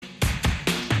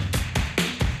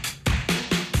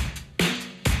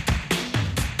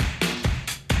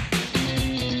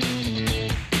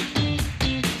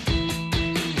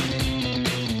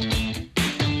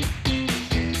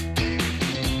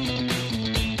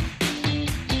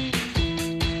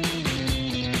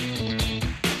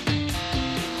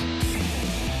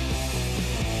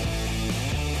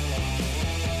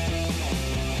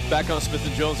Back on Smith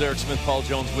and Jones, Eric Smith, Paul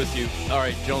Jones with you. All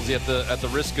right, Jonesy, at the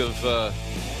risk of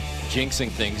jinxing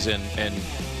things and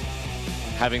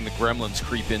having the gremlins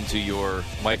creep into your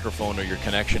microphone or your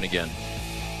connection again,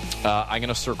 I'm going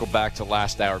to circle back to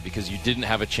last hour because you didn't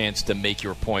have a chance to make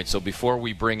your point. So before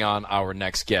we bring on our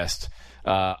next guest,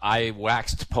 I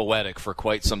waxed poetic for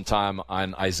quite some time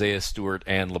on Isaiah Stewart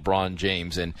and LeBron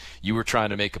James, and you were trying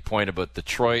to make a point about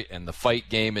Detroit and the fight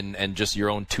game and just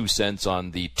your own 2 cents on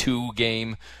the 2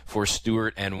 game for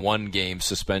Stewart and 1 game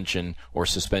suspension or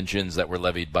suspensions that were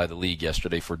levied by the league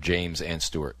yesterday for James and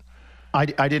Stewart. I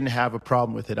didn't have a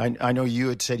problem with it. I know you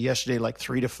had said yesterday like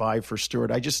 3 to 5 for Stewart.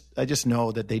 I just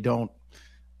know that they don't.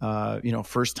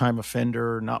 First-time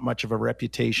offender, not much of a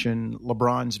reputation.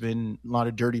 LeBron's been not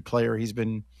a dirty player. He's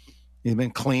been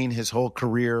clean his whole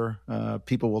career.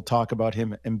 People will talk about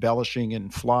him embellishing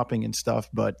and flopping and stuff,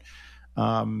 but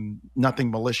nothing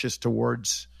malicious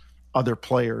towards other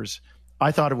players.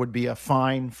 I thought it would be a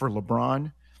fine for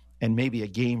LeBron and maybe a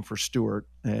game for Stewart.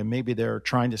 And maybe they're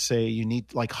trying to say you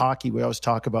need, like hockey, we always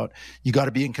talk about you got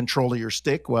to be in control of your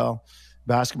stick. Well,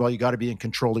 basketball, you got to be in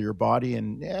control of your body.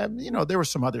 And, there was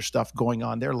some other stuff going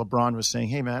on there. LeBron was saying,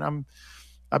 hey, man,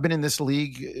 I've been in this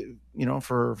league,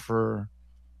 for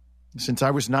since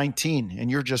I was 19 and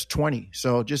you're just 20.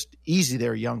 So just easy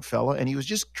there, young fella. And he was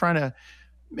just trying to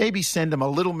maybe send him a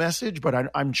little message, but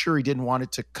I'm sure he didn't want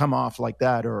it to come off like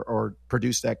that or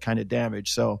produce that kind of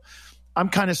damage. So I'm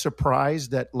kind of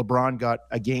surprised that LeBron got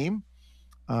a game,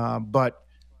 but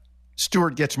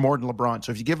Stewart gets more than LeBron.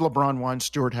 So if you give LeBron 1,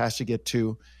 Stewart has to get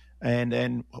 2.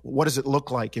 And what does it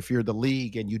look like if you're the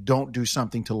league and you don't do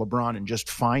something to LeBron and just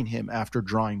fine him after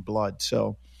drawing blood?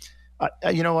 So,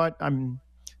 you know what? I'm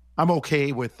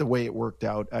okay with the way it worked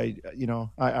out. I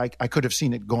could have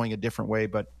seen it going a different way,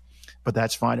 but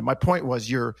that's fine. And my point was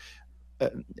your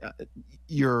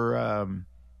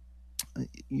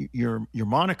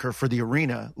moniker for the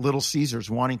arena, Little Caesars,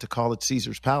 wanting to call it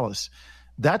Caesar's Palace.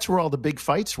 That's where all the big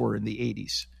fights were in the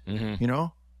 80s. Mm-hmm.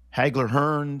 Hagler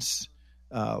Hearns,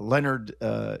 Leonard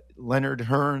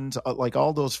Hearns, like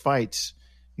all those fights,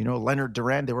 Leonard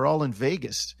Duran, they were all in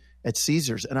Vegas at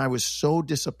Caesars. And I was so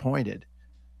disappointed.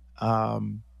 I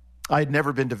had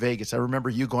never been to Vegas. I remember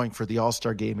you going for the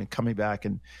All-Star game and coming back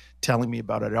and telling me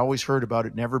about it. I always heard about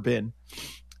it, never been.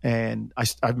 And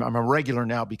I'm a regular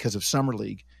now because of Summer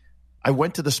League. I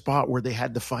went to the spot where they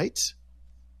had the fights.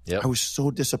 Yep. I was so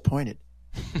disappointed.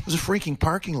 It was a freaking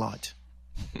parking lot.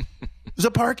 It was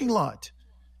a parking lot.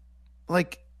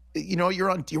 Like,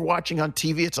 you're watching on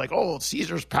TV. It's like, oh,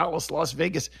 Caesar's Palace, Las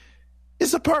Vegas.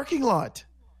 It's a parking lot.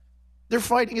 They're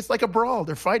fighting. It's like a brawl.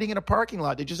 They're fighting in a parking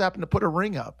lot. They just happen to put a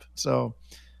ring up. So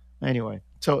anyway,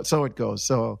 so it goes.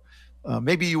 So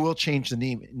maybe you will change the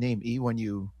name E when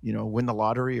you win the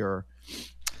lottery, or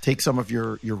take some of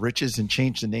your riches and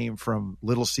change the name from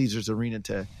Little Caesars Arena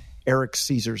to Eric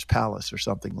Caesar's Palace or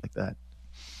something like that.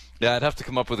 Yeah, I'd have to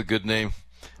come up with a good name.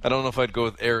 I don't know if I'd go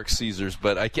with Eric Caesars,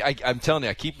 but I'm telling you,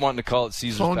 I keep wanting to call it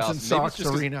Caesar's Phones Palace. and Socks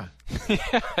Arena.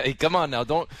 Yeah, hey, come on now,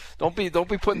 don't be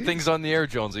putting things on the air,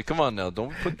 Jonesy. Come on now,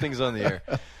 don't put things on the air.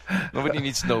 Nobody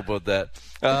needs to know about that.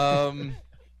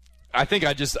 I think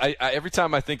I every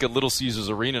time I think of Little Caesars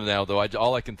Arena now, though,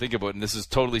 all I can think about, and this is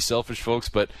totally selfish, folks,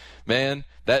 but man,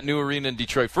 that new arena in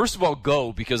Detroit. First of all,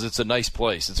 go, because it's a nice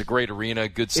place. It's a great arena,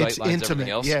 good sight lines,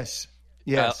 everything else. Yes.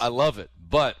 I love it.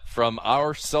 But from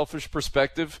our selfish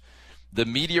perspective, the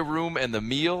media room and the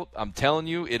meal, I'm telling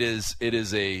you, it is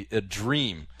a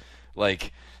dream.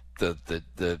 Like the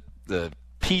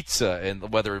pizza,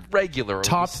 and whether regular or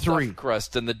top the 3 stuffed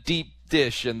crust and the deep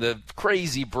dish and the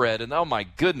crazy bread, and oh my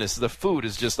goodness, the food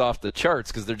is just off the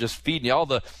charts because they're just feeding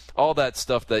you all that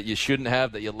stuff that you shouldn't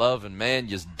have, that you love, and man,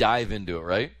 just dive into it,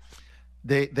 right?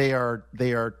 They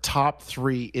are top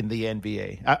 3 in the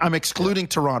NBA. I'm excluding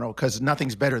Toronto because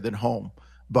nothing's better than home,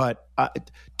 but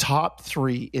top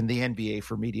 3 in the NBA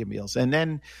for media meals. And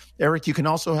then, Eric, you can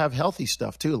also have healthy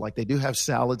stuff too. Like they do have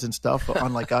salads and stuff,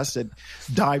 unlike us, that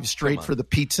dive straight for the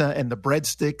pizza and the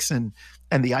breadsticks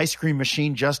and the ice cream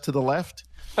machine just to the left.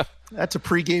 That's a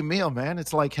pregame meal, man.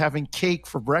 It's like having cake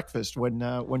for breakfast when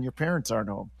your parents aren't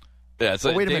home. Yeah,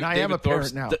 so wait a minute, I am a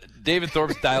parent now. David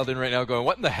Thorpe's dialed in right now going,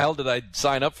 what in the hell did I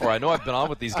sign up for? I know I've been on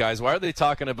with these guys. Why are they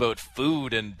talking about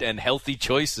food and healthy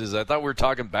choices? I thought we were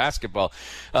talking basketball.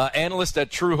 Analyst at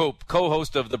True Hope,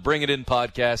 co-host of the Bring It In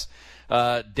podcast,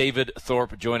 David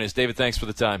Thorpe, join us. David, thanks for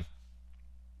the time.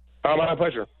 My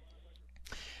pleasure.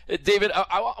 David,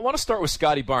 I want to start with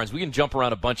Scotty Barnes. We can jump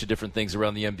around a bunch of different things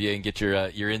around the NBA and get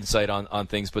your insight on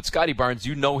things. But Scotty Barnes,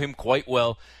 you know him quite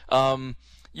well.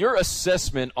 your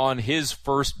assessment on his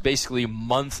first basically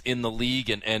month in the league,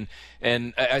 and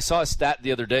I saw a stat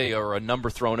the other day, or a number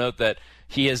thrown out, that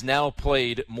he has now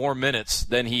played more minutes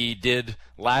than he did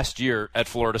last year at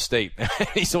Florida State.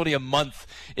 He's only a month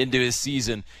into his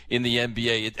season in the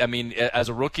NBA. As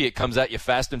a rookie, it comes at you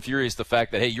fast and furious, the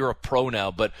fact that, hey, you're a pro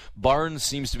now, but Barnes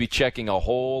seems to be checking a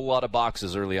whole lot of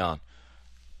boxes early on.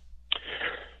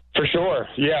 For sure.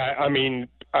 Yeah,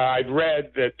 I've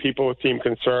read that people seem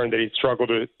concerned that he struggled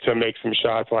to make some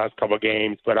shots the last couple of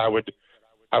games, but I would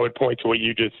point to what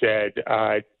you just said.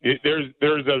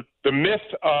 The myth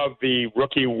of the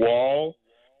rookie wall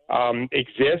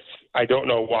exists. I don't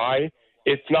know why.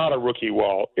 It's not a rookie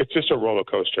wall. It's just a roller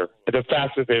coaster. The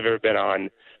fastest they've ever been on.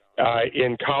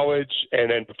 In college and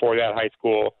then before that, high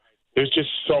school, there's just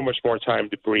so much more time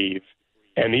to breathe.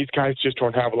 And these guys just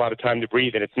don't have a lot of time to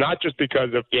breathe. And it's not just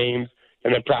because of games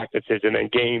and then practices and then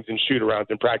games and shoot-arounds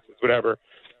and practice, whatever.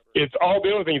 It's all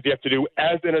the other things you have to do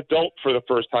as an adult for the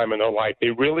first time in their life.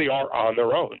 They really are on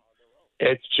their own.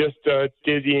 It's just a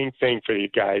dizzying thing for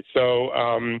these guys. So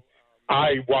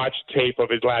I watched tape of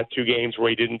his last two games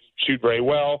where he didn't shoot very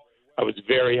well. I was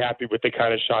very happy with the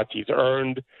kind of shots he's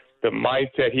earned, the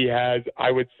mindset he has. I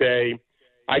would say,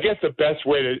 I guess the best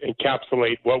way to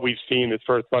encapsulate what we've seen this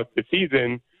first month of the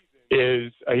season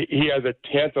is he has a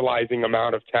tantalizing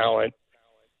amount of talent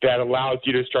that allows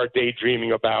you to start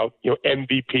daydreaming about,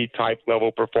 MVP type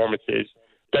level performances.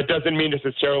 That doesn't mean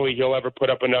necessarily he'll ever put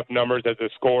up enough numbers as a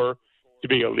scorer to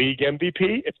be a league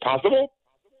MVP. It's possible.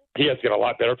 He has to get a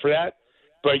lot better for that.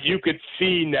 But you could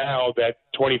see now that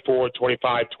 24,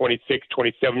 25, 26,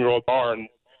 27-year-old Barnes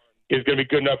is going to be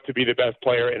good enough to be the best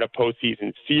player in a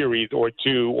postseason series or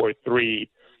two or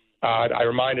three. I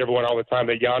remind everyone all the time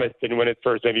that Giannis didn't win his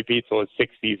first MVP until his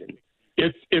sixth season.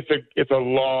 It's a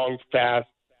long, fast,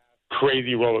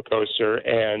 crazy roller coaster,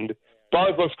 and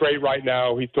Barnes looks great right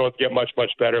now. He still has to get much,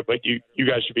 much better, but you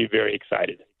guys should be very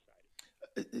excited.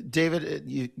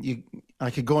 David,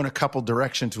 I could go in a couple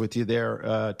directions with you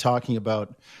there, talking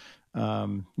about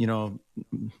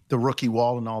the rookie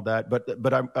wall and all that.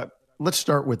 But let's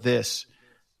start with this.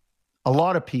 A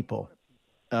lot of people,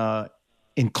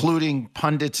 including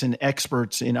pundits and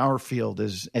experts in our field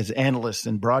as analysts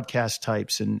and broadcast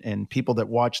types and people that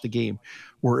watch the game,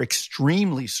 were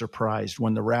extremely surprised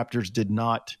when the Raptors did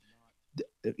not,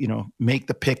 make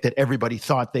the pick that everybody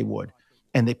thought they would,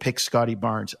 and they picked Scottie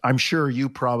Barnes. I'm sure you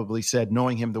probably said,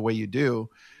 knowing him the way you do,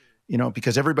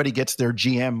 because everybody gets their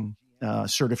GM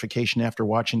certification after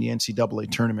watching the NCAA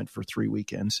tournament for 3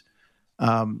 weekends.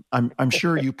 I'm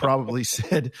sure you probably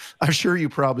said,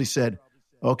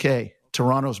 okay,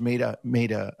 Toronto's made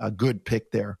a good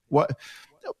pick there. What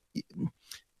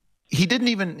he didn't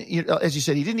even, as you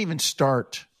said, he didn't even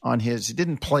start he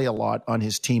didn't play a lot on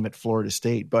his team at Florida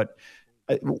State. But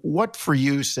what for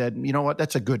you said,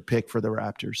 that's a good pick for the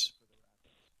Raptors?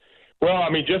 Well,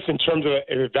 just in terms of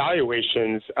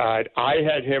evaluations, I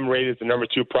had him rated as the number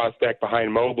 2 prospect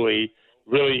behind Mobley,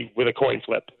 really with a coin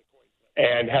flip.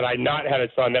 And had I not had a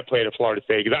son that played at Florida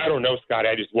State, because I don't know Scott,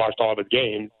 I just watched all of his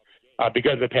games.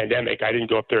 Because of the pandemic, I didn't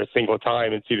go up there a single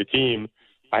time and see the team.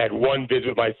 I had one visit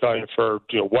with my son for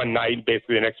one night,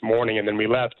 basically the next morning, and then we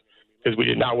left because we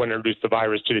did not want to introduce the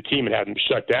virus to the team and have them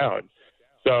shut down.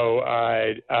 So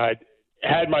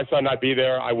had my son not be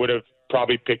there, I would have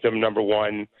probably picked him number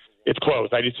 1. It's close.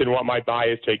 I just didn't want my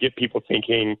bias to get people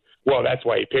thinking, well, that's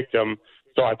why he picked him.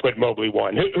 So I put Mobley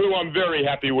 1, who I'm very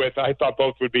happy with. I thought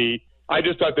both would be – I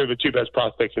just thought they were the 2 best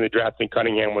prospects in the draft, and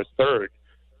Cunningham was 3rd.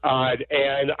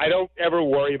 And I don't ever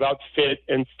worry about fit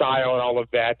and style and all of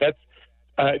that. That's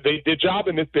the job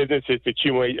in this business is to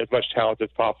accumulate as much talent as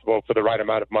possible for the right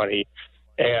amount of money.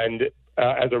 And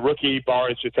as a rookie,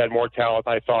 Barnes just had more talent,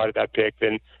 I thought, at that pick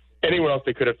than anyone else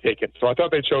they could have taken. So I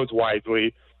thought they chose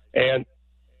wisely. And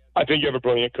I think you have a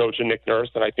brilliant coach in Nick Nurse,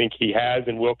 and I think he has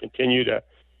and will continue to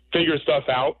figure stuff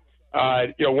out.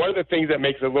 One of the things that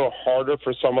makes it a little harder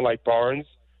for someone like Barnes,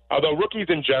 although rookies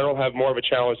in general have more of a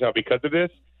challenge now because of this,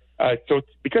 so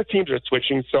because teams are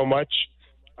switching so much,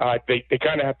 they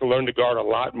kind of have to learn to guard a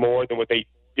lot more than what they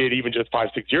did even just 5-6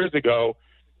 years ago.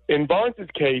 In Barnes'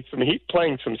 case, he's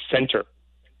playing some center.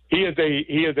 He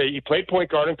played point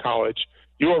guard in college.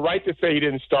 You were right to say he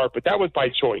didn't start, but that was by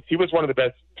choice. He was one of the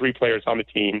best 3 players on the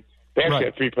team. They actually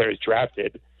had 3 players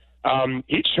drafted.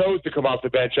 He chose to come off the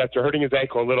bench after hurting his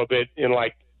ankle a little bit in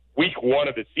week 1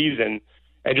 of the season,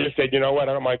 and just said, you know what,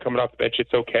 I don't mind coming off the bench.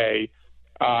 It's okay.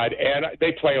 And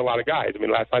they play a lot of guys.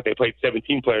 Last night they played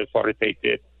 17 players, Florida State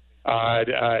did.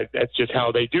 That's just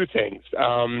how they do things.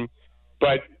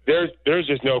 But there's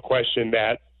just no question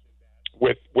that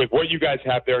with what you guys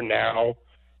have there now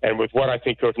and with what I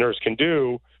think Coach Nurse can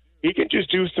do, he can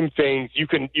just do some things. You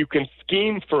can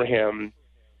scheme for him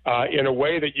in a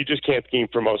way that you just can't scheme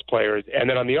for most players. And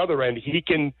then on the other end, you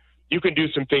can do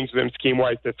some things with him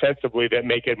scheme-wise defensively that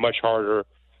make it much harder.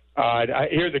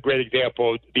 Here's a great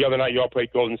example. The other night, you all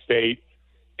played Golden State,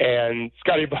 and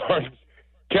Scotty Barnes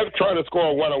kept trying to score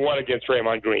a one-on-one against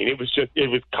Draymond Green. It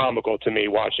was comical to me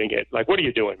watching it. Like, what are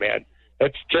you doing, man?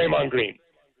 That's Draymond Green.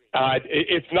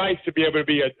 It's nice to be able to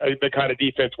be the kind of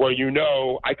defense where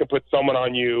I can put someone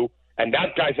on you, and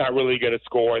that guy's not really going to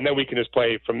score, and then we can just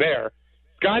play from there.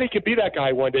 Scotty could be that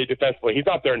guy one day defensively. He's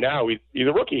not there now. He's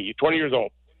a rookie. He's 20 years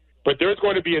old. But there's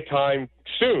going to be a time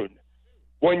soon,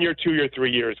 1 year, 2 year,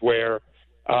 3 years, where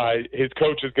his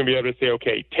coach is going to be able to say,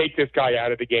 okay, take this guy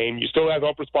out of the game. You still have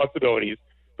all responsibilities,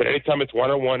 but anytime it's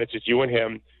one-on-one, it's just you and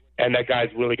him, and that guy's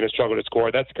really going to struggle to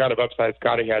score. That's the kind of upside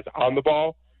Scotty has on the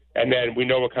ball. And then we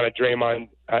know what kind of Draymond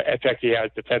effect he has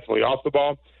defensively off the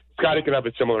ball. Scotty can have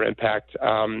a similar impact.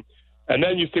 And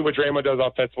then you see what Draymond does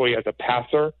offensively as a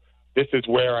passer. This is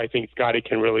where I think Scotty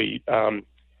can really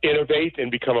innovate and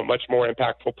become a much more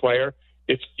impactful player.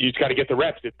 You just got to get the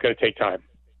reps. It's going to take time.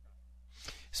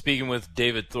 Speaking with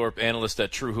David Thorpe, analyst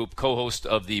at True Hoop, co-host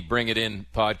of the Bring It In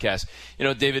podcast.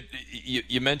 David,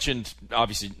 you mentioned,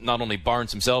 obviously, not only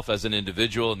Barnes himself as an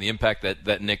individual and the impact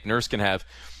that Nick Nurse can have.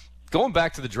 Going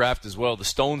back to the draft as well, the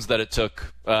stones that it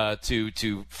took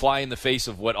to fly in the face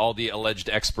of what all the alleged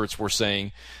experts were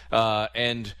saying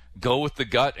and go with the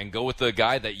gut and go with the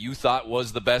guy that you thought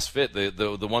was the best fit,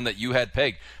 the one that you had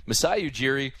pegged. Masai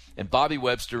Ujiri and Bobby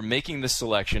Webster making this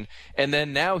selection. And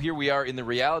then now here we are in the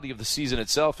reality of the season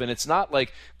itself, and it's not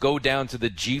like go down to the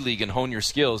G League and hone your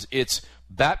skills. It's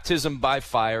baptism by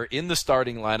fire in the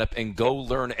starting lineup and go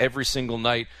learn every single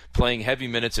night playing heavy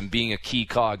minutes and being a key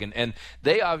cog. And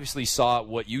they obviously saw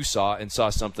what you saw and saw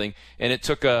something, and it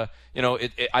took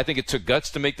I think it took guts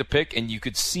to make the pick, and you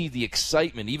could see the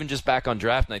excitement even just back on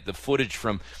draft night, the footage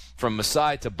from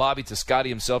Masai to Bobby to Scotty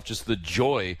himself, just the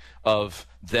joy of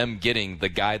them getting the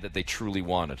guy that they truly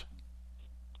wanted.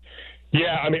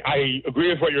 Yeah, I mean, I agree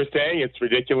with what you're saying. It's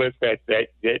ridiculous that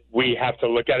we have to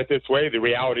look at it this way. The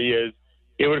reality is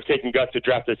it would have taken guts to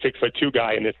draft a 6'2"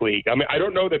 guy in this league. I mean, I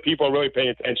don't know that people are really paying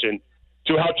attention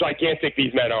to how gigantic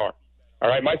these men are. All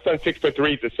right, my son's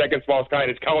 6'3", the second smallest guy in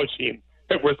his college team,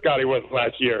 where Scotty was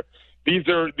last year. This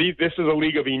is a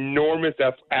league of enormous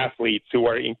athletes who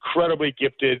are incredibly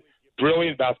gifted,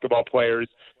 brilliant basketball players.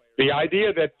 The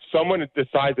idea that someone the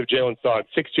size of Jalen Suggs,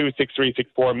 6'2", 6'3",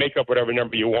 6'4", make up whatever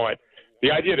number you want.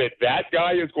 The idea that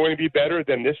guy is going to be better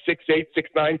than this 6'8",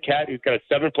 6'9" cat who's got a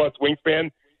 7+ wingspan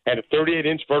and a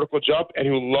 38-inch vertical jump and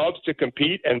who loves to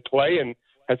compete and play and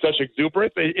has such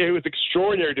exuberance. It was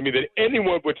extraordinary to me that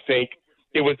anyone would think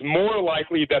it was more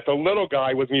likely that the little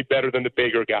guy was me better than the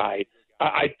bigger guy.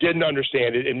 I didn't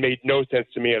understand it. It made no sense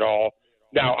to me at all.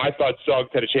 Now, I thought Suggs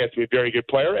had a chance to be a very good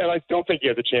player, and I still think he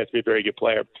has a chance to be a very good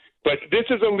player. But this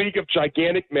is a league of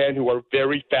gigantic men who are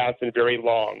very fast and very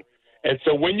long. And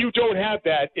so when you don't have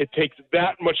that, it takes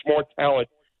that much more talent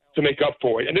to make up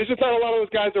for it. And there's just not a lot of those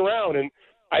guys around. And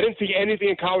I didn't see anything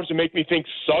in college to make me think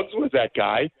Suggs was that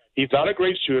guy. He's not a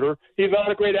great shooter. He's not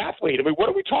a great athlete. I mean, what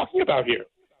are we talking about here?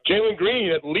 Jalen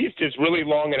Green, at least, is really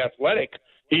long and athletic.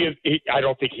 I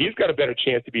don't think he's got a better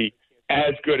chance to be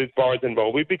as good as Barnes and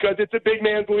Mobley because it's a big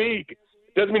man's league.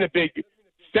 It doesn't mean a big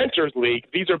centers league.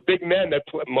 These are big men that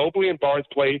Mobley and Barnes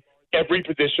play every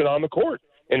position on the court.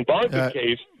 In Barnes'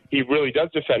 case, he really does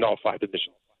defend all 5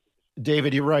 positions.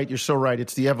 David, you're right. You're so right.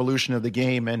 It's the evolution of the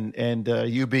game, and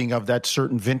you being of that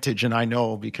certain vintage, and I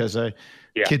know because I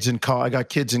got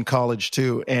kids in college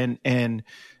too, and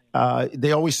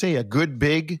they always say a good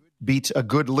big beats a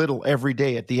good little every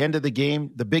day. At the end of the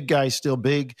game, the big guy's still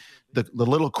big. The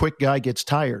little quick guy gets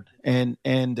tired, and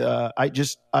I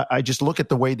just look at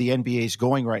the way the NBA is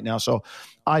going right now. So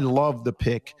I love the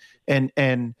pick,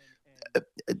 and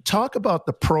talk about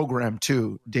the program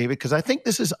too, David, because I think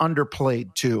this is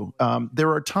underplayed too.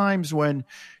 There are times when,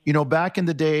 back in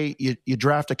the day, you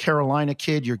draft a Carolina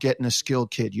kid, you're getting a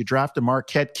skilled kid. You draft a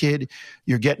Marquette kid,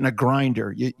 you're getting a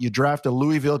grinder. You draft a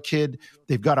Louisville kid,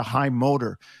 they've got a high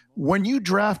motor. When you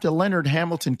draft a Leonard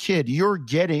Hamilton kid, you're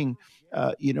getting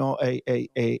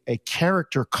a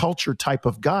character culture type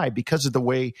of guy because of the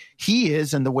way he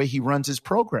is and the way he runs his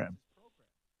program.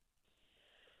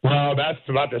 Well, that's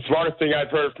about the smartest thing I've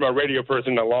heard from a radio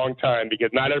person in a long time because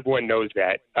not everyone knows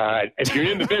that. If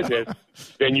you're in the business,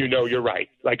 then you're right.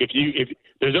 Like if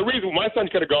there's a reason my son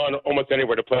could have gone almost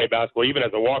anywhere to play basketball, even as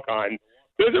a walk-on.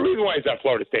 There's a reason why he's at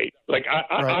Florida State. Like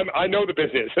I know the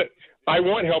business. I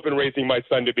want help in raising my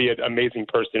son to be an amazing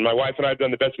person. My wife and I have done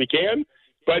the best we can,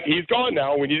 but he's gone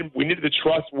now. We needed to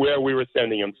trust where we were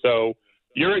sending him. So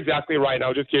you're exactly right. And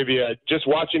I'll just give you just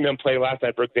watching them play last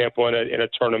night, for example, in a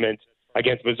tournament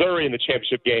against Missouri in the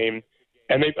championship game.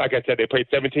 And they, like I said, they played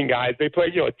 17 guys. They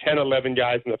played, 10, 11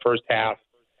 guys in the first half.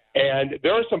 And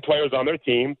there are some players on their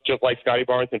team, just like Scotty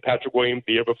Barnes and Patrick Williams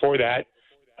the year before that,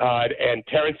 and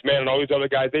Terrence Mann and all these other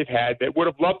guys they've had that would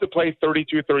have loved to play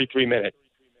 32, 33 minutes.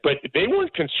 But they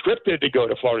weren't conscripted to go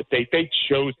to Florida State. They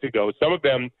chose to go. Some of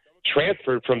them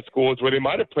transferred from schools where they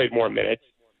might have played more minutes.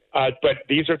 But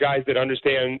these are guys that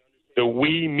understand the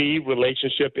we-me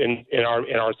relationship in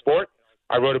our sport.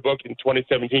 I wrote a book in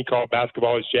 2017 called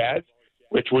Basketball is Jazz,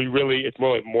 which it's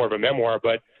more of a memoir,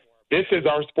 but this is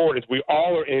our sport. Is we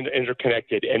all are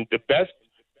interconnected, and the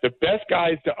best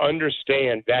guys to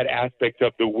understand that aspect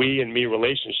of the we and me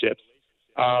relationships,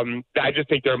 I just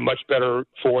think they're much better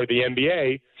for the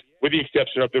NBA, with the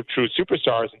exception of the true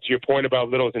superstars. And to your point about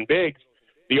littles and bigs,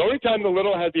 the only time the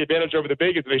little has the advantage over the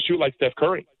big is if they shoot like Steph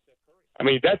Curry. I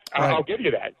mean, right. I'll give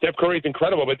you that. Steph Curry is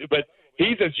incredible, but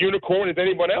he's as unicorn as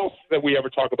anyone else that we ever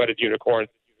talk about as unicorn.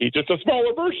 He's just a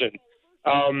smaller version.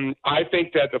 I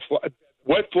think that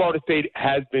what Florida State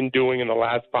has been doing in the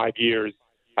last 5 years,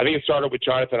 I think it started with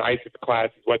Jonathan Isaac's class,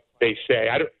 is what they say.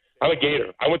 I'm a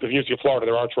Gator. I went to the University of Florida,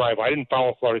 their arch rival. I didn't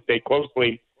follow Florida State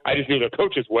closely. I just knew their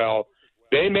coaches well.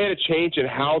 They made a change in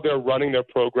how they're running their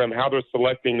program, how they're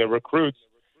selecting their recruits.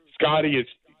 Scotty is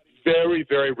very,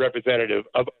 very representative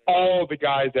of all the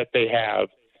guys that they have.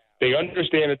 They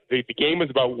understand that the game is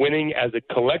about winning as a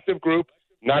collective group,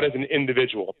 not as an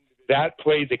individual. That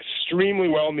plays extremely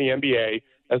well in the NBA.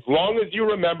 As long as you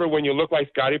remember when you look like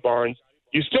Scotty Barnes,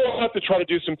 you still have to try to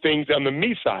do some things on the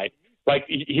me side. Like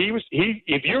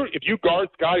if you guard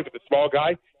Scotty with a small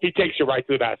guy, he takes you right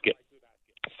to the basket.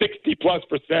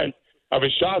 60+% of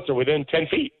his shots are within 10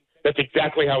 feet. That's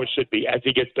exactly how it should be. As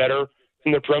he gets better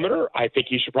from the perimeter, I think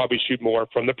he should probably shoot more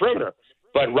from the perimeter.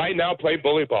 But right now, play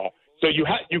bully ball. So you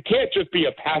can't just be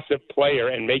a passive player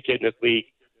and make it in this league,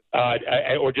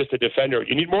 or just a defender.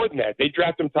 You need more than that. They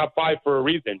draft him top 5 for a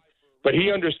reason. But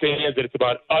he understands that it's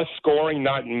about us scoring,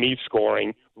 not me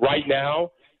scoring. Right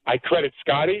now, I credit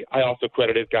Scotty. I also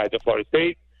credit his guys at Florida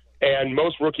State. And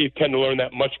most rookies tend to learn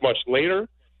that much, much later.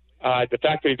 The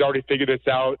fact that he's already figured this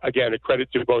out, again, a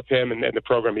credit to both him and the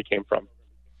program he came from.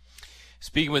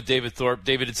 Speaking with David Thorpe,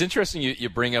 David, it's interesting you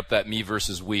bring up that me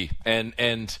versus we.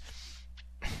 And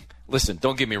listen,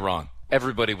 don't get me wrong.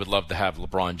 Everybody would love to have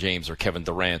LeBron James or Kevin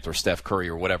Durant or Steph Curry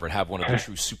or whatever and have one of the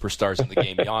true superstars in the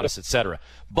game, Giannis, etc.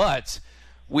 But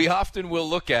we often will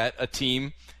look at a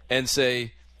team and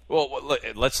say, well,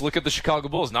 let's look at the Chicago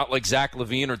Bulls. Not like Zach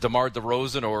LaVine or DeMar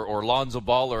DeRozan or Lonzo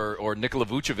Ball or Nikola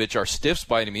Vucevic are stiffs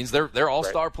by any means. They're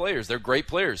all-star players. They're great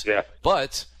players. Yeah.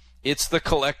 But it's the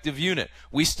collective unit.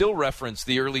 We still reference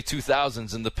the early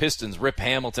 2000s and the Pistons, Rip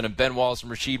Hamilton and Ben Wallace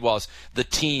and Rasheed Wallace, the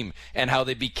team, and how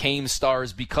they became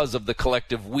stars because of the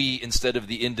collective we instead of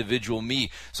the individual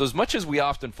me. So as much as we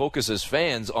often focus as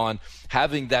fans on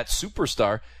having that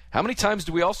superstar, how many times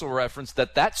do we also reference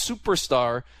that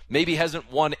superstar maybe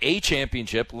hasn't won a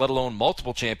championship, let alone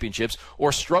multiple championships,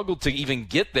 or struggled to even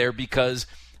get there because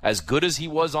as good as he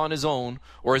was on his own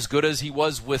or as good as he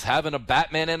was with having a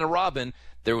Batman and a Robin,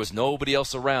 there was nobody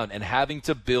else around, and having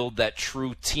to build that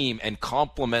true team and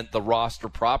complement the roster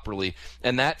properly.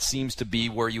 And that seems to be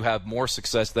where you have more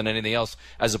success than anything else,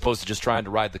 as opposed to just trying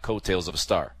to ride the coattails of a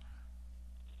star.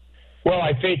 Well,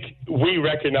 I think we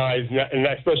recognize, and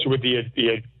especially with the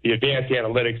advanced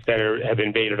analytics that have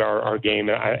invaded our game,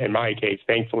 in my case,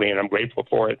 thankfully, and I'm grateful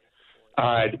for it,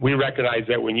 we recognize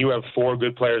that when you have 4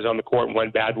 good players on the court and 1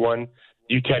 bad one,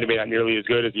 you tend to be not nearly as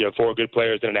good as you have 4 good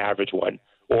players and an average one.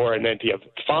 And then if you have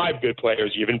 5 good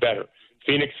players, even better.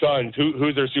 Phoenix Suns,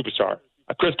 who's their superstar?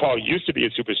 Chris Paul used to be a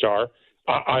superstar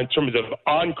in terms of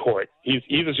on court. He's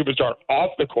a superstar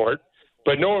off the court,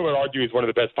 but no one would argue he's one of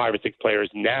the best 5 or 6 players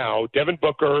now. Devin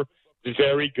Booker is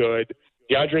very good.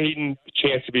 DeAndre Ayton, a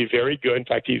chance to be very good. In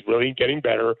fact, he's really getting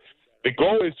better. The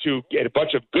goal is to get a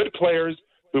bunch of good players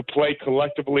who play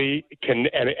collectively in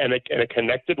a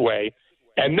connected way,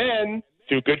 and then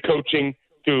through good coaching,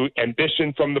 through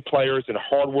ambition from the players and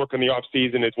hard work in the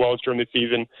offseason as well as during the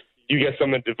season, you get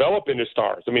someone to develop into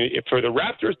stars. I mean, for the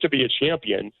Raptors to be a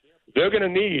champion, they're going to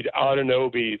need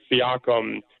Anunoby,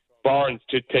 Siakam, Barnes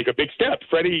to take a big step.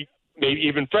 Freddie, maybe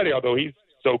even Freddie, although he's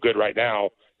so good right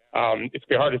now, it's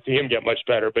been hard to see him get much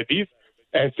better. But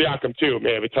and Siakam too,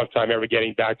 may have a tough time ever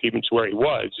getting back even to where he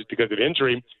was just because of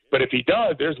injury. But if he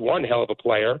does, there's one hell of a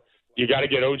player. You got to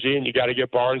get OG and you got to get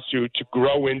Barnes to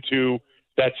grow into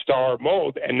that star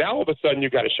mold, and now all of a sudden you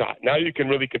got a shot. Now you can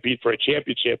really compete for a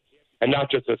championship and not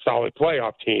just a solid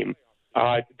playoff team.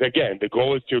 Again, the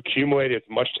goal is to accumulate as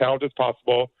much talent as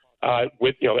possible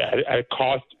with at a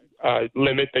cost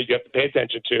limit that you have to pay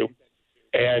attention to,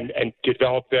 and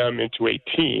develop them into a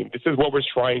team. This is what we're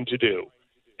trying to do.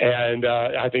 And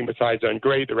I think Masai's done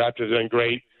great. The Raptors are done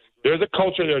great. There's a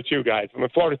culture there too, guys. I mean,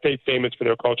 Florida State's famous for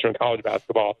their culture in college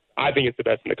basketball. I think it's the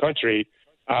best in the country.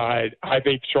 I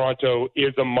think Toronto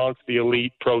is amongst the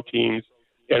elite pro teams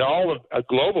and all of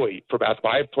globally for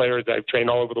basketball. I have players that I've trained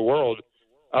all over the world.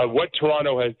 What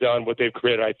Toronto has done, what they've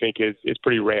created, I think is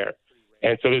pretty rare.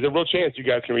 And so there's a real chance you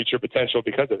guys can reach your potential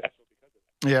because of that.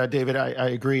 Yeah, David, I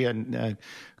agree. And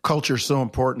culture is so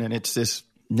important, and it's this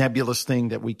nebulous thing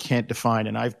that we can't define.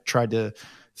 And I've tried to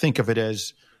think of it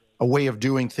as a way of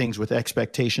doing things with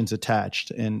expectations attached.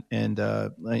 And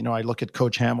I look at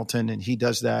Coach Hamilton, and he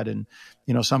does that. And,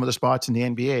 some of the spots in the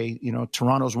NBA,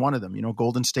 Toronto's one of them.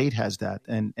 Golden State has that.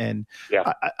 And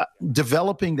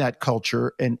developing that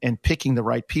culture and picking the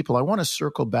right people. I want to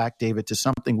circle back, David, to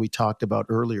something we talked about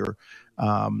earlier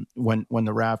when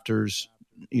the Raptors,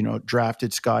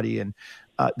 drafted Scottie. And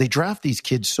they draft these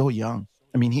kids so young.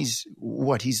 I mean, he's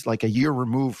like a year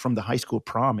removed from the high school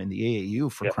prom in the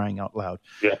AAU for crying out loud.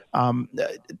 Yeah.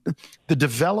 The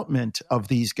development of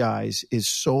these guys is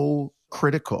so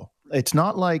critical. It's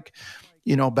not like,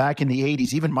 back in the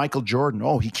 80s, even Michael Jordan,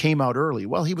 he came out early.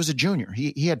 Well, he was a junior.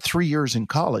 He had 3 years in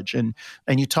college. And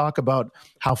you talk about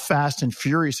how fast and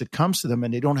furious it comes to them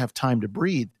and they don't have time to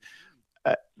breathe.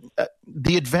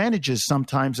 The advantages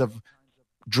sometimes of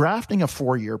drafting a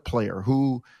 4-year player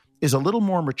who is a little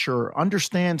more mature,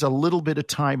 understands a little bit of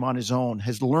time on his own,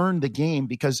 has learned the game,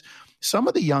 because some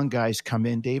of the young guys come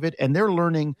in, David, and they're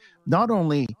learning not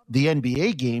only the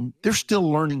NBA game, they're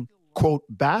still learning, quote,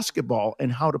 basketball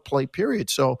and how to play,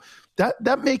 period. So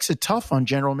that makes it tough on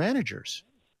general managers.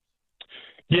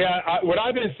 Yeah, what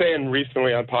I've been saying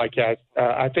recently on podcasts,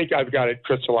 I think I've got it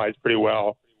crystallized pretty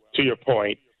well to your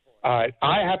point. I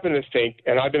happen to think,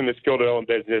 and I've been in the skill development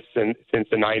business since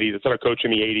the 90s. I started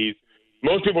coaching in the 80s.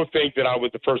 Most people think that I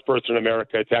was the first person in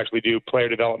America to actually do player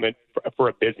development for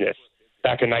a business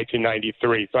back in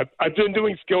 1993. So I've been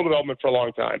doing skill development for a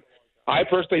long time. I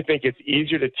personally think it's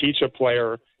easier to teach a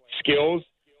player skills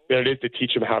than it is to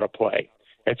teach them how to play.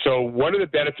 And so one of the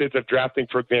benefits of drafting,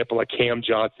 for example, a Cam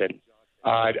Johnson,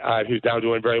 who's now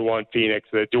doing very well in Phoenix,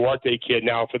 the Duarte kid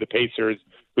now for the Pacers,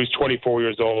 who's 24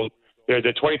 years old. There's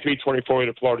a 23-24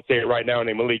 at Florida State right now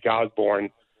named Malik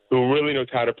Osborne, who really knows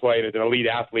how to play and is an elite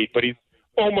athlete, but he's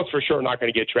almost for sure not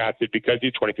going to get drafted because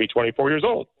he's 23, 24 years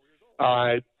old.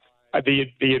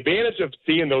 The advantage of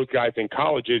seeing those guys in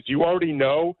college is you already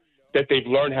know that they've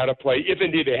learned how to play, if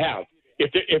indeed they have.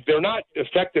 If they're not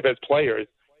effective as players,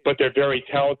 but they're very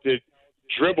talented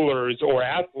dribblers or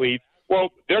athletes, well,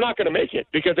 they're not going to make it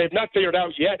because they've not figured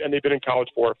out yet, and they've been in college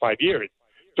 4 or 5 years.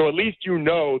 So at least you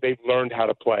know they've learned how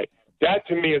to play. That,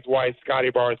 to me, is why Scottie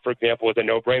Barnes, for example, is a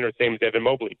no-brainer, same as Evan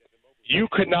Mobley. You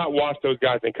could not watch those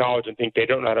guys in college and think they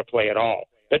don't know how to play at all.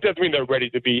 That doesn't mean they're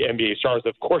ready to be NBA stars.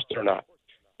 Of course they're not.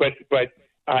 But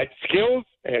skills,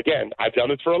 and again, I've done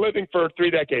this for a living for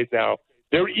 3 decades now,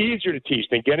 they're easier to teach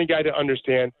than getting a guy to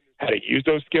understand how to use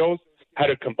those skills, how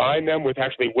to combine them with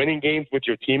actually winning games with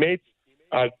your teammates.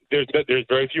 There's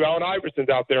very few Allen Iversons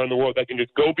out there in the world that can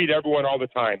just go beat everyone all the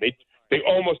time. They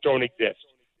almost don't exist.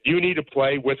 You need to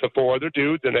play with the 4 other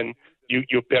dudes, and then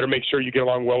you better make sure you get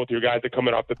along well with your guys that are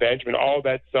coming off the bench. I mean, all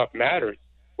that stuff matters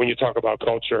when you talk about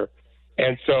culture.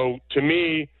 And so, to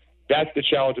me, that's the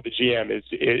challenge of the GM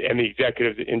and the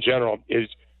executives in general is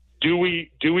do we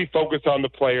focus on the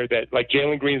player that, like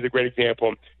Jalen Green is a great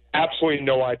example, absolutely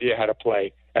no idea how to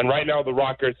play. And right now the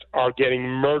Rockets are getting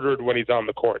murdered when he's on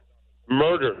the court.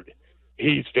 Murdered.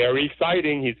 He's very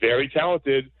exciting. He's very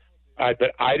talented.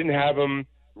 But I didn't have him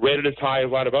rated as high as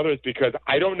a lot of others because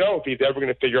I don't know if he's ever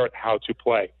going to figure out how to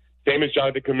play. Same as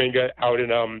Jonathan Kuminga out in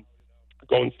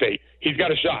Golden State. He's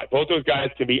got a shot. Both those guys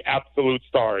can be absolute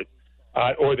stars,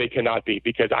 or they cannot be,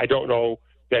 because I don't know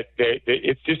that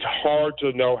it's just hard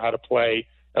to know how to play,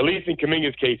 at least in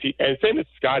Kuminga's case. And same as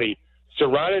Scottie,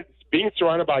 being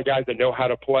surrounded by guys that know how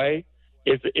to play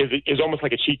is almost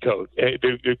like a cheat code.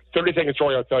 The 30-second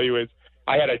story I'll tell you is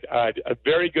I had a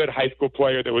very good high school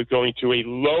player that was going to a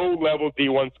low-level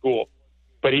D1 school,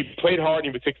 but he played hard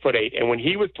and he was 6'8". And when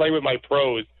he was playing with my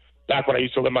pros, back when I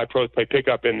used to let my pros play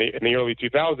pickup in the early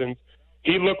 2000s,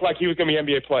 he looked like he was going to be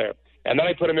an NBA player. And then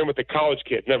I put him in with the college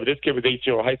kids. Remember, this kid was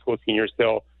 18-year-old high school senior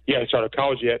still. He hadn't started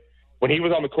college yet. When he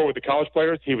was on the court with the college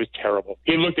players, he was terrible.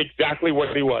 He looked exactly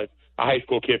what he was, a high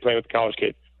school kid playing with the college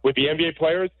kids. With the NBA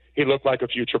players, he looked like a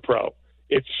future pro.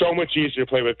 It's so much easier to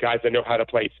play with guys that know how to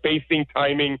play. Spacing,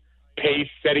 timing, pace,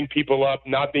 setting people up,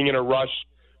 not being in a rush.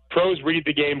 Pros read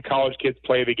the game, college kids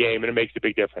play the game, and it makes a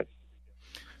big difference.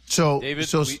 So, David,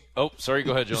 sorry,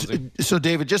 go ahead, Jonesy. So,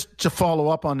 David, just to follow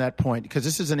up on that point, because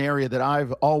this is an area that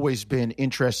I've always been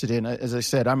interested in. As I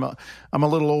said, I'm a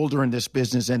little older in this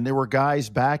business, and there were guys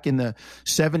back in the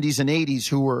 70s and 80s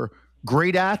who were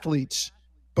great athletes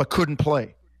but couldn't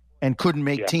play and couldn't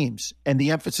make teams, and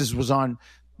the emphasis was on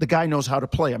the guy knows how to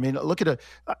play. I mean,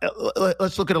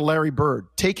 let's look at a Larry Bird.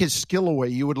 Take his skill away,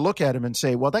 you would look at him and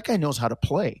say, well, that guy knows how to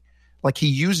play. Like, he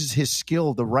uses his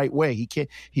skill the right way.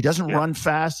 He doesn't run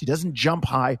fast. He doesn't jump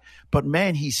high, but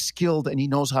man, he's skilled and he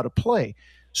knows how to play.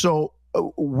 So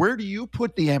where do you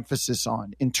put the emphasis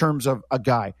on in terms of a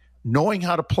guy knowing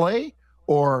how to play,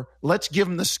 or let's give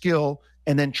him the skill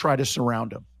and then try to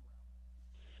surround him?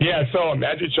 Yeah. So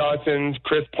Magic Johnson,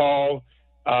 Chris Paul,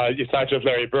 it's not just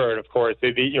Larry Bird, of course.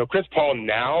 Chris Paul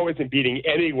now isn't beating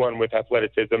anyone with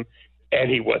athleticism,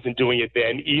 and he wasn't doing it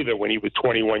then either when he was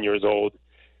 21 years old.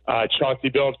 Chauncey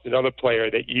Billups, another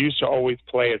player that used to always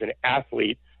play as an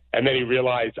athlete, and then he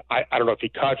realized, I don't know if he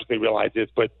consciously realized this,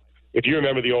 but if you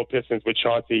remember the old Pistons with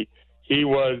Chauncey, it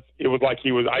was like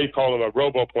I call him a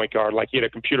robo point guard, like he had a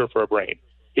computer for a brain.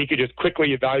 He could just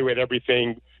quickly evaluate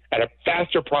everything at a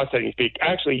faster processing speed.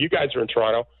 Actually, you guys are in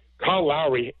Toronto. Kyle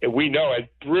Lowry, we know, has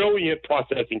brilliant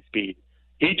processing speed.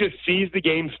 He just sees the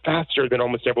game faster than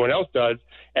almost everyone else does,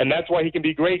 and that's why he can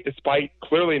be great despite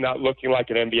clearly not looking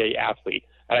like an NBA athlete.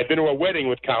 And I've been to a wedding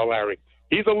with Kyle Lowry.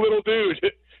 He's a little dude,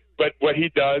 but what he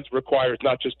does requires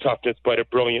not just toughness, but a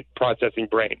brilliant processing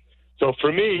brain. So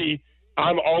for me,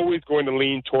 I'm always going to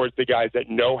lean towards the guys that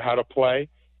know how to play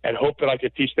and hope that I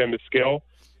could teach them the skill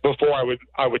before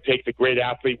I would take the great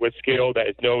athlete with skill that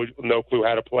has no clue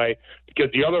how to play.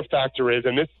 Because the other factor is,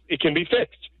 and it can be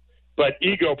fixed, but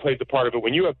ego plays a part of it.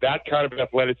 When you have that kind of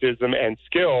athleticism and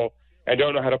skill and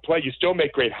don't know how to play, you still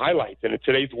make great highlights. And in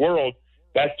today's world,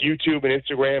 that's YouTube and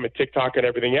Instagram and TikTok and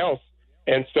everything else.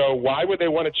 And so why would they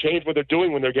want to change what they're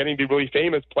doing when they're getting to be really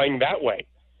famous playing that way?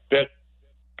 That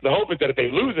the hope is that if they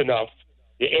lose enough,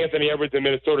 Anthony Edwards in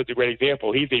Minnesota is a great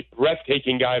example. He's a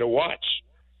breathtaking guy to watch.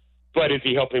 But is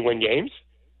he helping win games?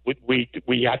 We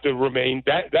have to remain –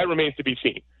 that remains to be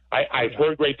seen. I've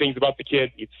heard great things about the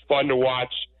kid. It's fun to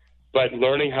watch. But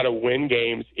learning how to win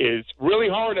games is really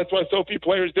hard. That's why so few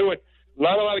players do it.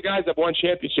 Not a lot of guys have won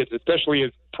championships, especially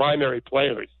as primary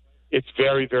players. It's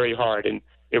very, very hard, and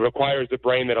it requires a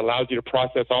brain that allows you to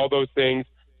process all those things,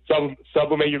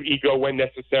 sublimate your ego when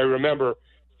necessary. Remember,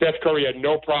 Steph Curry had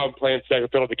no problem playing second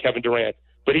fiddle to Kevin Durant,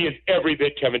 but he is every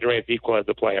bit Kevin Durant's equal as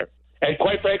a player. And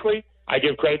quite frankly, I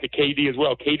give credit to KD as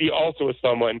well. KD also is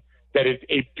someone that is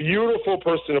a beautiful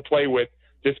person to play with,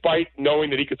 despite knowing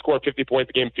that he could score 50 points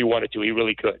a game if he wanted to. He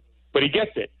really could. But he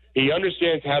gets it. He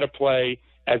understands how to play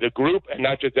as a group and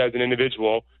not just as an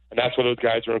individual, and that's why those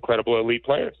guys are incredible elite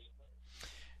players.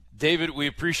 David, we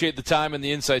appreciate the time and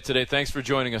the insight today. Thanks for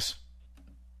joining us.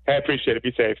 I appreciate it.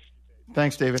 Be safe.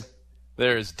 Thanks, David.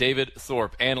 There's David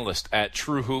Thorpe, analyst at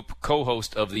True Hoop,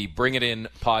 co-host of the Bring It In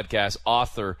podcast,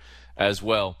 author as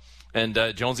well. And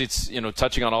Jonesy, it's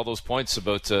touching on all those points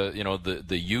about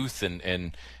the youth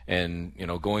and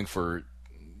going for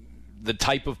the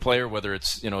type of player, whether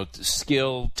it's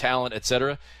skill, talent,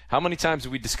 etc. How many times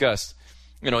have we discussed?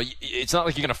 It's not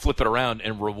like you're going to flip it around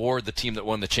and reward the team that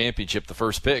won the championship, the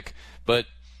first pick. But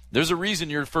there's a reason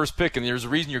you're the first pick, and there's a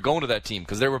reason you're going to that team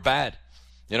because they were bad.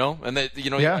 And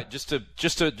just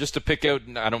to pick out.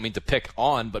 I don't mean to pick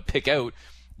on, but pick out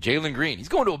Jalen Green. He's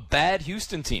going to a bad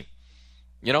Houston team.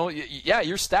 Your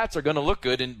stats are going to look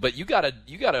good, but you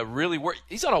gotta really work.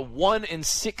 He's on a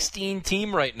 1-16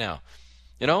 team right now.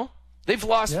 They've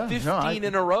lost 15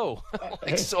 in a row.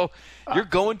 So you're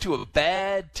going to a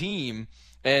bad team,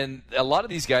 and a lot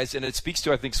of these guys, and it speaks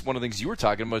to, I think, one of the things you were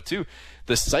talking about too,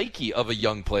 the psyche of a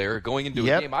young player going into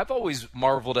a game. I've always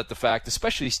marveled at the fact,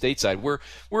 especially stateside,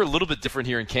 we're a little bit different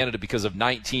here in Canada because of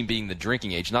 19 being the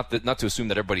drinking age. Not to assume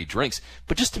that everybody drinks,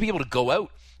 but just to be able to go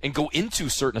out and go into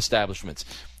certain establishments.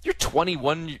 You're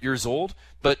 21 years old,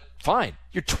 but fine.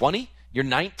 You're 20. You're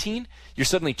 19. You're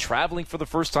suddenly traveling for the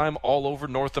first time all over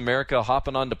North America,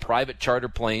 hopping onto private charter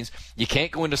planes. You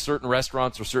can't go into certain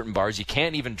restaurants or certain bars. You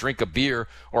can't even drink a beer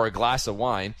or a glass of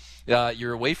wine.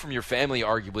 You're away from your family,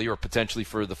 arguably, or potentially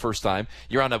for the first time.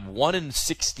 You're on a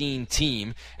 1-16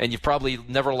 team, and you've probably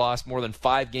never lost more than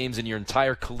 5 games in your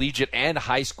entire collegiate and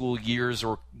high school years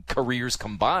or careers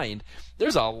combined.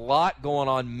 There's a lot going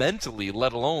on mentally,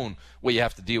 let alone what you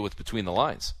have to deal with between the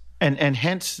lines. And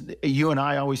hence, you and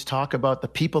I always talk about the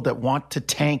people that want to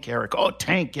tank, Eric. Oh,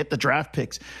 tank, get the draft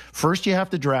picks. First, you have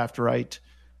to draft right.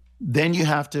 Then you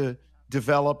have to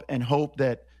develop and hope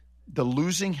that the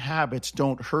losing habits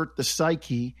don't hurt the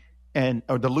psyche,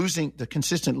 or the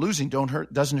consistent losing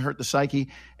doesn't hurt the psyche,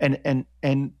 and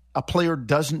a player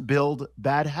doesn't build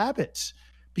bad habits,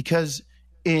 because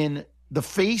in the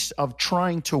face of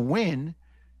trying to win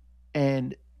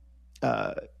and,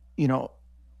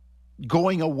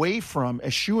 going away from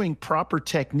eschewing proper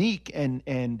technique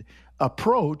and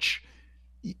approach,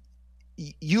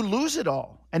 you lose it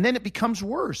all. And then it becomes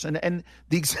worse. And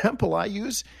the example I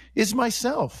use is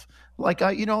myself. Like,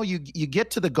 you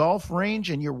get to the golf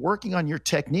range and you're working on your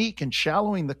technique and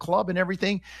shallowing the club and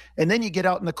everything. And then you get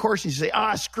out in the course and you say,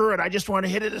 screw it. I just want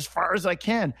to hit it as far as I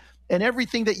can. And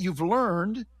everything that you've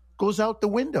learned goes out the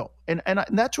window. And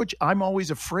that's what I'm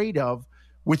always afraid of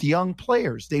with young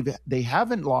players. They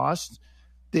haven't lost.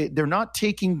 They're not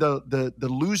taking the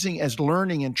losing as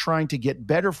learning and trying to get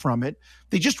better from it.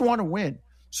 They just want to win.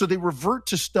 So they revert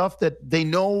to stuff that they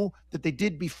know that they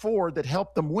did before that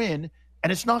helped them win,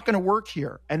 and it's not going to work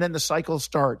here. And then the cycle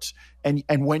starts. And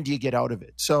when do you get out of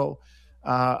it? So, you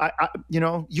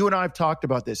and I have talked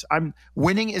about this.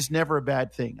 Winning is never a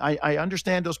bad thing. I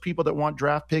understand those people that want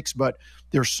draft picks, but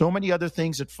there's so many other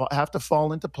things that have to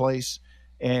fall into place.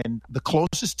 And the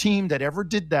closest team that ever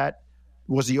did that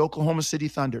was the Oklahoma City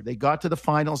Thunder. They got to the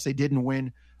finals. They didn't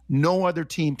win. No other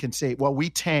team can say, well,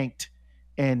 we tanked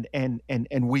and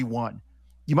we won.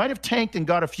 You might have tanked and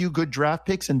got a few good draft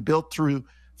picks and built through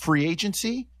free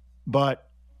agency, but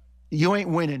you ain't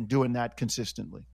winning doing that consistently.